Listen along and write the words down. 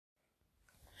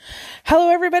Hello,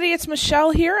 everybody. It's Michelle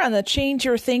here on the Change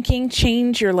Your Thinking,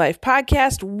 Change Your Life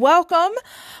podcast. Welcome.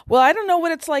 Well, I don't know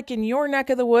what it's like in your neck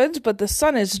of the woods, but the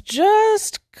sun is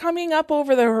just coming up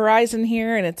over the horizon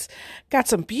here, and it's got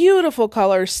some beautiful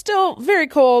colors. Still very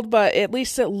cold, but at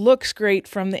least it looks great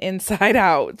from the inside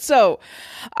out. So,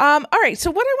 all right. So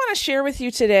what I want to share with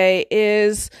you today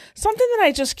is something that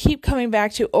I just keep coming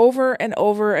back to over and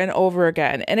over and over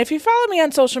again. And if you follow me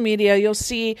on social media, you'll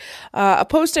see a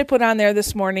post I put on there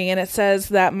this morning, and it says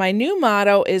that my new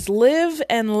motto is live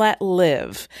and let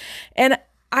live. And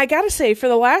I got to say, for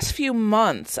the last few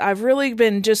months, I've really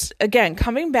been just, again,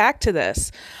 coming back to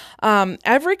this.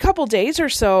 Every couple days or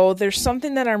so, there's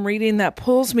something that I'm reading that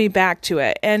pulls me back to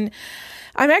it. And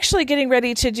I'm actually getting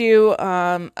ready to do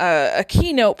a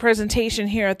keynote presentation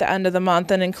here at the end of the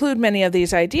month and include many of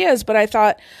these ideas. But I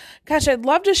thought, gosh, I'd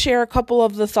love to share a couple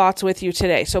of the thoughts with you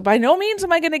today. So by no means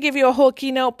am I going to give you a whole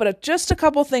keynote, but just a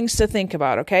couple things to think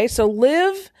about, okay? So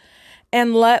live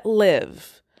and let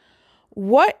live.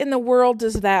 What in the world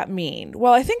does that mean?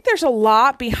 Well, I think there's a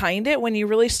lot behind it when you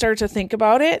really start to think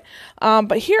about it.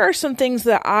 But here are some things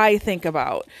that I think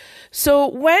about. So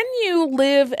when you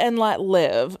live and let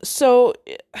live, so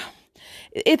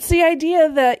it's the idea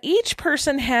that each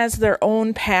person has their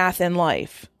own path in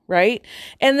life, right?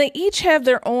 And they each have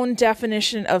their own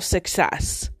definition of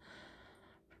success.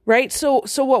 Right? So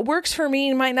what works for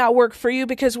me might not work for you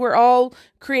because we're all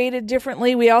created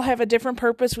differently. We all have a different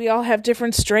purpose. We all have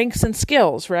different strengths and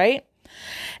skills, right?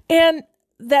 And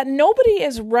that nobody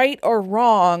is right or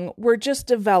wrong. We're just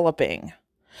developing.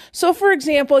 So for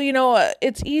example,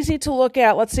 it's easy to look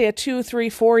at, let's say, a 2, 3,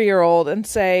 4-year-old and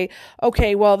say,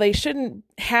 okay, well, they shouldn't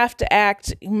have to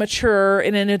act mature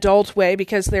in an adult way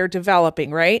because they're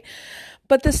developing, right?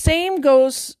 But the same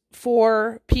goes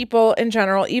for people in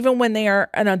general, even when they are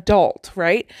an adult,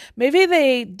 right? Maybe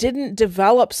they didn't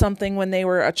develop something when they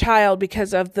were a child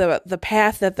because of the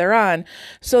path that they're on.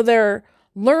 So they're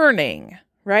learning,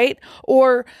 right?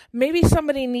 Or maybe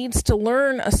somebody needs to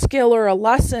learn a skill or a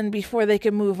lesson before they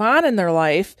can move on in their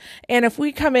life. And if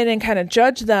we come in and kind of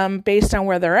judge them based on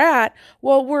where they're at,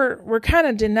 well, we're kind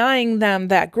of denying them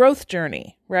that growth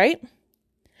journey, right?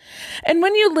 And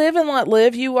when you live and let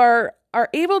live, you are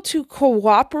able to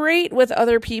cooperate with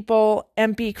other people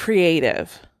and be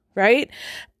creative, right?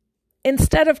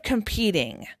 Instead of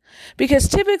competing. Because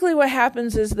typically what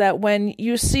happens is that when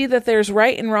you see that there's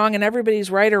right and wrong and everybody's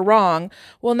right or wrong,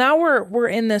 well, now we're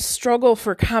in this struggle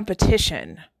for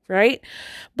competition, right?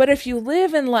 But if you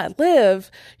live and let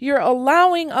live, you're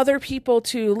allowing other people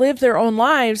to live their own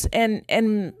lives,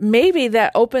 and maybe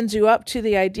that opens you up to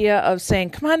the idea of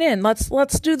saying, come on in,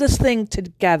 let's do this thing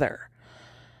together.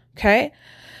 Okay.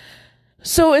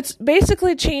 So it's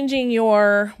basically changing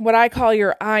what I call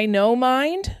your I know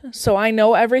mind. So I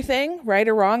know everything, right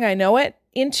or wrong, I know it,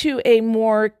 into a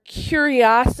more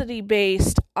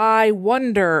curiosity-based I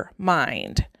wonder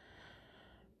mind.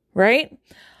 Right?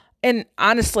 And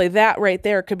honestly, that right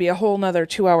there could be a whole nother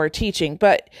 2-hour teaching.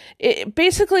 But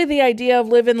basically the idea of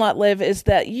live and let live is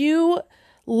that you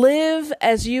live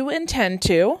as you intend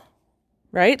to.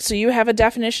 Right? So you have a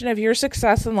definition of your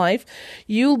success in life.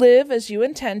 You live as you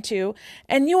intend to,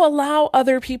 and you allow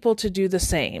other people to do the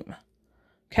same.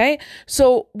 Okay?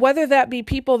 So whether that be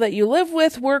people that you live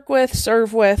with, work with,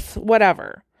 serve with,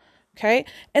 whatever. Okay?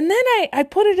 And then I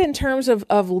put it in terms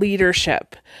of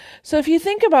leadership. So if you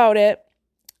think about it,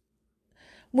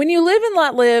 when you live and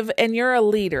let live and you're a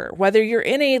leader, whether you're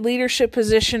in a leadership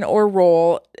position or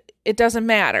role, it doesn't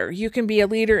matter. You can be a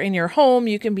leader in your home.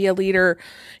 You can be a leader,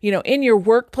 in your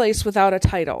workplace without a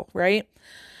title, right?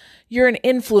 You're an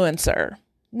influencer.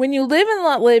 When you live and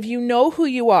let live, you know who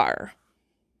you are,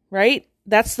 right?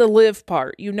 That's the live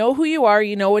part. You know who you are.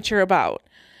 You know what you're about.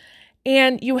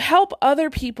 And you help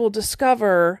other people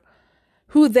discover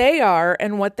who they are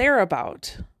and what they're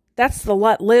about. That's the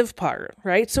let live part,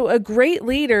 right? So a great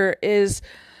leader is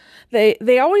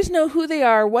They always know who they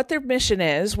are, what their mission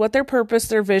is, what their purpose,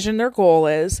 their vision, their goal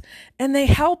is, and they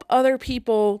help other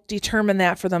people determine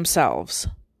that for themselves.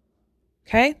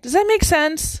 Okay? Does that make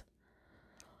sense?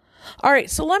 All right,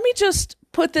 so let me just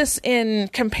put this in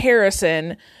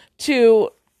comparison to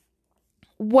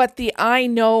what the I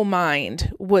know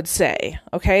mind would say.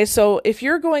 Okay? So if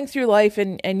you're going through life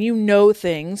and you know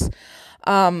things,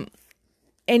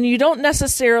 and you don't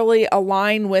necessarily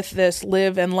align with this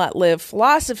live and let live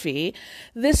philosophy,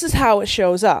 this is how it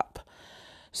shows up.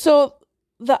 So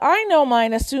the I know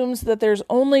mind assumes that there's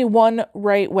only one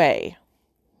right way.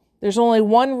 There's only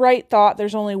one right thought.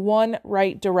 There's only one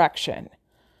right direction.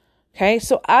 Okay,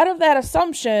 so out of that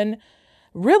assumption,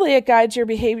 really it guides your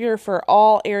behavior for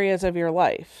all areas of your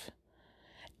life.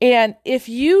 And if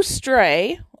you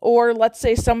stray or let's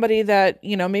say somebody that,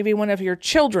 maybe one of your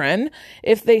children,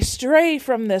 if they stray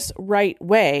from this right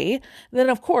way, then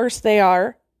of course they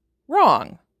are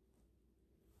wrong.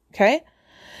 Okay?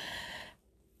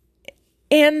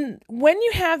 And when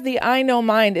you have the I know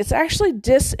mind, it's actually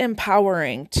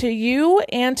disempowering to you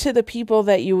and to the people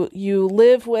that you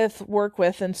live with, work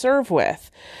with, and serve with.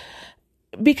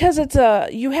 Because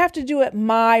you have to do it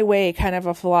my way kind of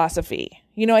a philosophy.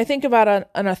 I think about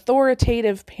an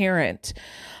authoritative parent.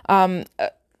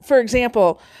 For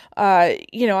example,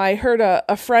 I heard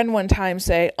a friend one time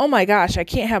say, "Oh my gosh, I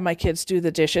can't have my kids do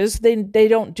the dishes. They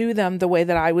don't do them the way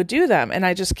that I would do them, and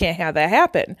I just can't have that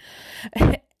happen."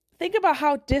 Think about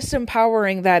how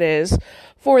disempowering that is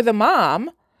for the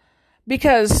mom,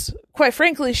 because quite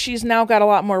frankly, she's now got a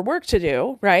lot more work to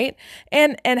do, right?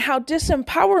 And how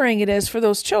disempowering it is for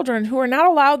those children who are not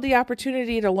allowed the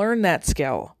opportunity to learn that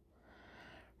skill,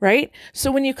 right?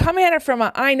 So when you come at it from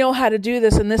I know how to do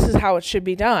this and this is how it should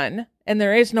be done, and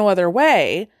there is no other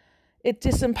way, it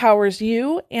disempowers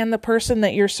you and the person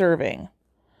that you're serving.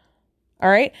 All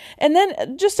right. And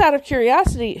then just out of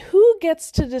curiosity, who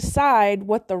gets to decide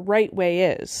what the right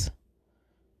way is?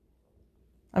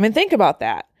 I mean, think about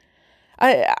that.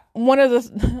 One of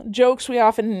the jokes we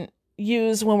often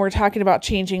use when we're talking about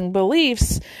changing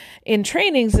beliefs in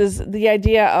trainings is the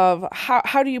idea of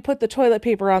how do you put the toilet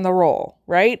paper on the roll,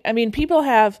 right? I mean, people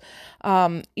have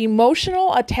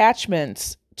emotional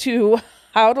attachments to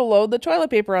how to load the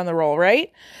toilet paper on the roll,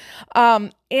 right?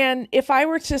 And if I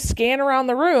were to scan around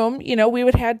the room, we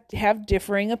would have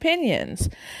differing opinions.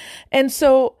 And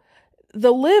so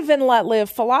the live and let live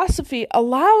philosophy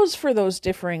allows for those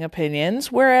differing opinions,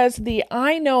 whereas the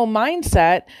I know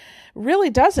mindset really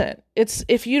doesn't. It's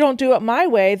if you don't do it my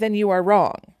way, then you are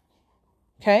wrong.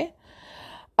 Okay?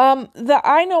 The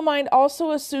I know mind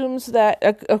also assumes that,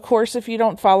 of course, if you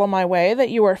don't follow my way, that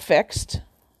you are fixed,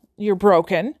 you're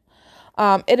broken.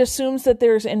 It assumes that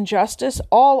there's injustice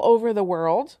all over the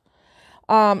world.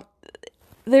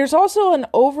 There's also an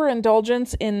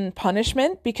overindulgence in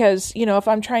punishment because, if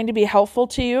I'm trying to be helpful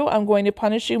to you, I'm going to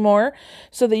punish you more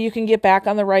so that you can get back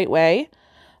on the right way.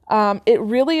 It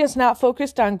really is not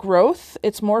focused on growth.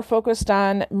 It's more focused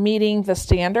on meeting the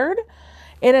standard,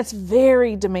 and it's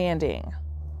very demanding.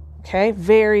 Okay,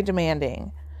 very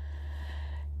demanding.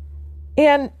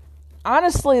 And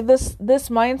honestly, this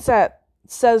mindset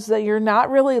says that you're not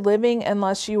really living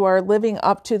unless you are living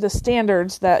up to the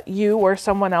standards that you or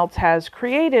someone else has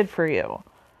created for you.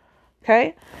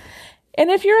 Okay? And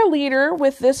if you're a leader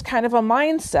with this kind of a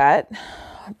mindset,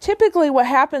 typically what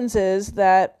happens is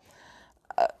that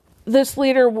this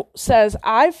leader says,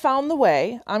 I've found the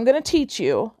way, I'm going to teach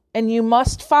you, and you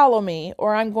must follow me,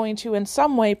 or I'm going to in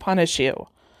some way punish you.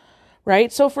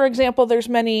 Right? So for example, there's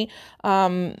many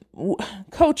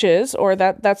coaches, or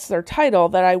that's their title,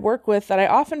 that I work with, that I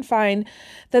often find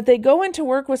that they go into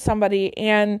work with somebody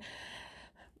and,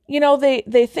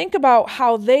 they think about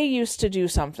how they used to do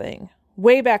something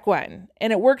way back when,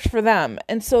 and it worked for them.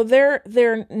 And so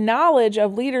their knowledge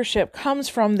of leadership comes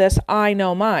from this I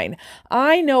know mind.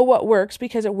 I know what works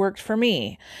because it worked for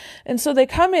me. And so they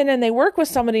come in and they work with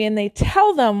somebody and they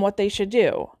tell them what they should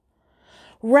do,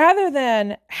 rather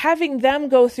than having them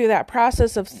go through that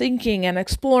process of thinking and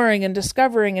exploring and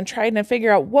discovering and trying to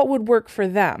figure out what would work for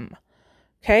them.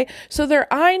 Okay? So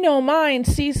their I know mind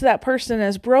sees that person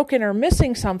as broken or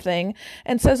missing something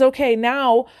and says, okay,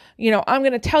 now, I'm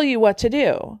going to tell you what to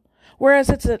do. Whereas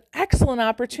it's an excellent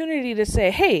opportunity to say,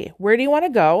 hey, where do you want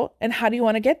to go? And how do you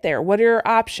want to get there? What are your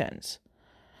options?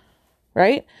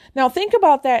 Right? Now think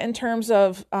about that in terms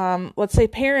of, let's say,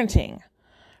 parenting.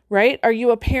 Right? Are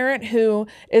you a parent who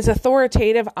is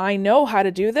authoritative, I know how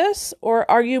to do this? Or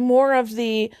are you more of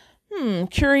the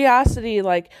curiosity,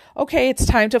 like, okay, it's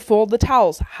time to fold the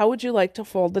towels. How would you like to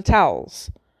fold the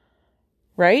towels?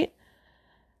 Right?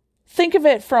 Think of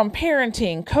it from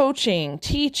parenting, coaching,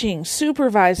 teaching,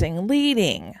 supervising,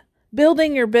 leading,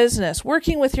 building your business,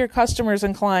 working with your customers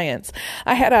and clients.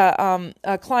 I had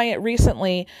a client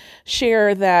recently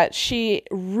share that she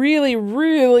really,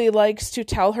 really likes to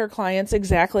tell her clients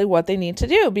exactly what they need to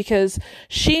do because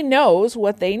she knows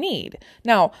what they need.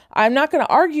 Now, I'm not going to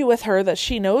argue with her that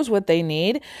she knows what they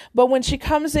need, but when she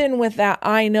comes in with that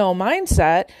I know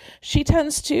mindset, she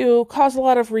tends to cause a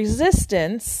lot of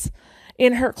resistance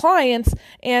in her clients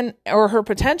or her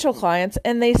potential clients,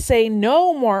 and they say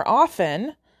no more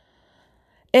often.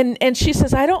 And she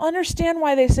says, I don't understand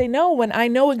why they say no when I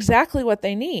know exactly what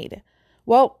they need.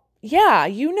 Well, yeah,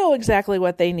 you know exactly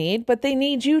what they need, but they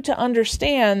need you to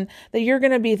understand that you're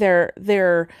going to be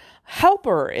their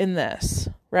helper in this,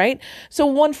 right? So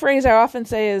one phrase I often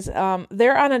say is,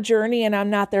 they're on a journey and I'm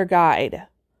not their guide,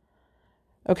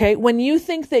 Okay. When you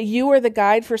think that you are the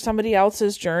guide for somebody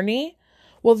else's journey,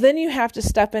 well, then you have to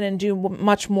step in and do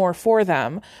much more for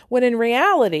them. When in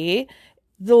reality,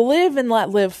 the live and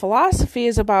let live philosophy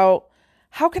is about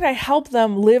how can I help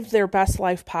them live their best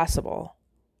life possible?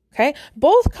 Okay.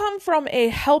 Both come from a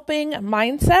helping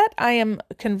mindset. I am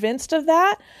convinced of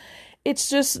that. It's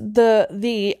just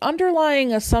the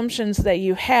underlying assumptions that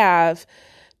you have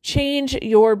change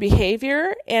your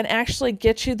behavior and actually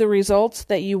get you the results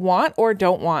that you want or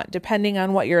don't want, depending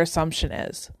on what your assumption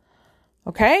is.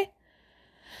 Okay?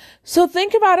 So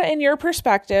think about it in your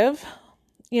perspective.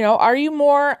 Are you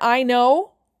more I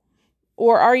know,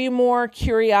 or are you more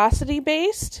curiosity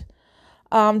based?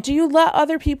 Do you let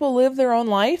other people live their own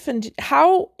life, and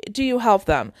how do you help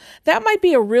them? That might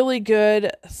be a really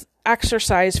good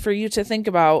exercise for you to think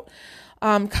about.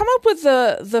 Come up with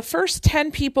the first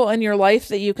 10 people in your life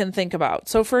that you can think about.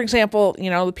 So for example,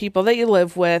 the people that you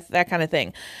live with, that kind of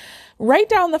thing. Write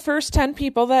down the first 10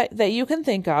 people that you can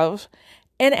think of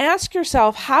and ask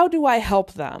yourself, how do I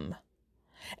help them?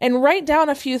 And write down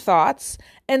a few thoughts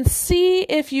and see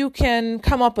if you can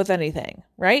come up with anything,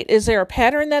 right? Is there a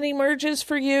pattern that emerges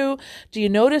for you? Do you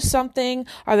notice something?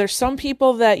 Are there some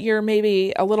people that you're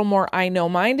maybe a little more I know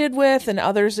minded with and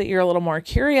others that you're a little more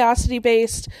curiosity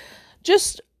based?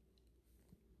 Just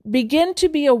begin to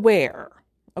be aware,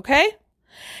 okay?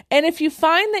 And if you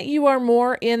find that you are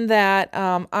more in that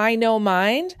I know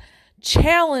mind,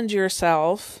 challenge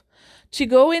yourself to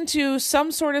go into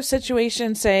some sort of situation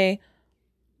and say,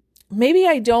 maybe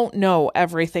I don't know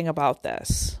everything about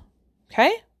this,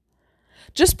 okay?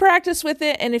 Just practice with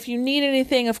it, and if you need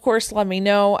anything, of course, let me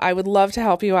know. I would love to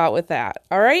help you out with that,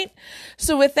 all right?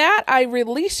 So with that, I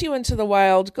release you into the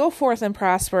wild. Go forth and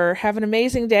prosper. Have an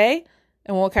amazing day,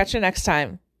 and we'll catch you next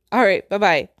time. All right,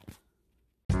 bye-bye.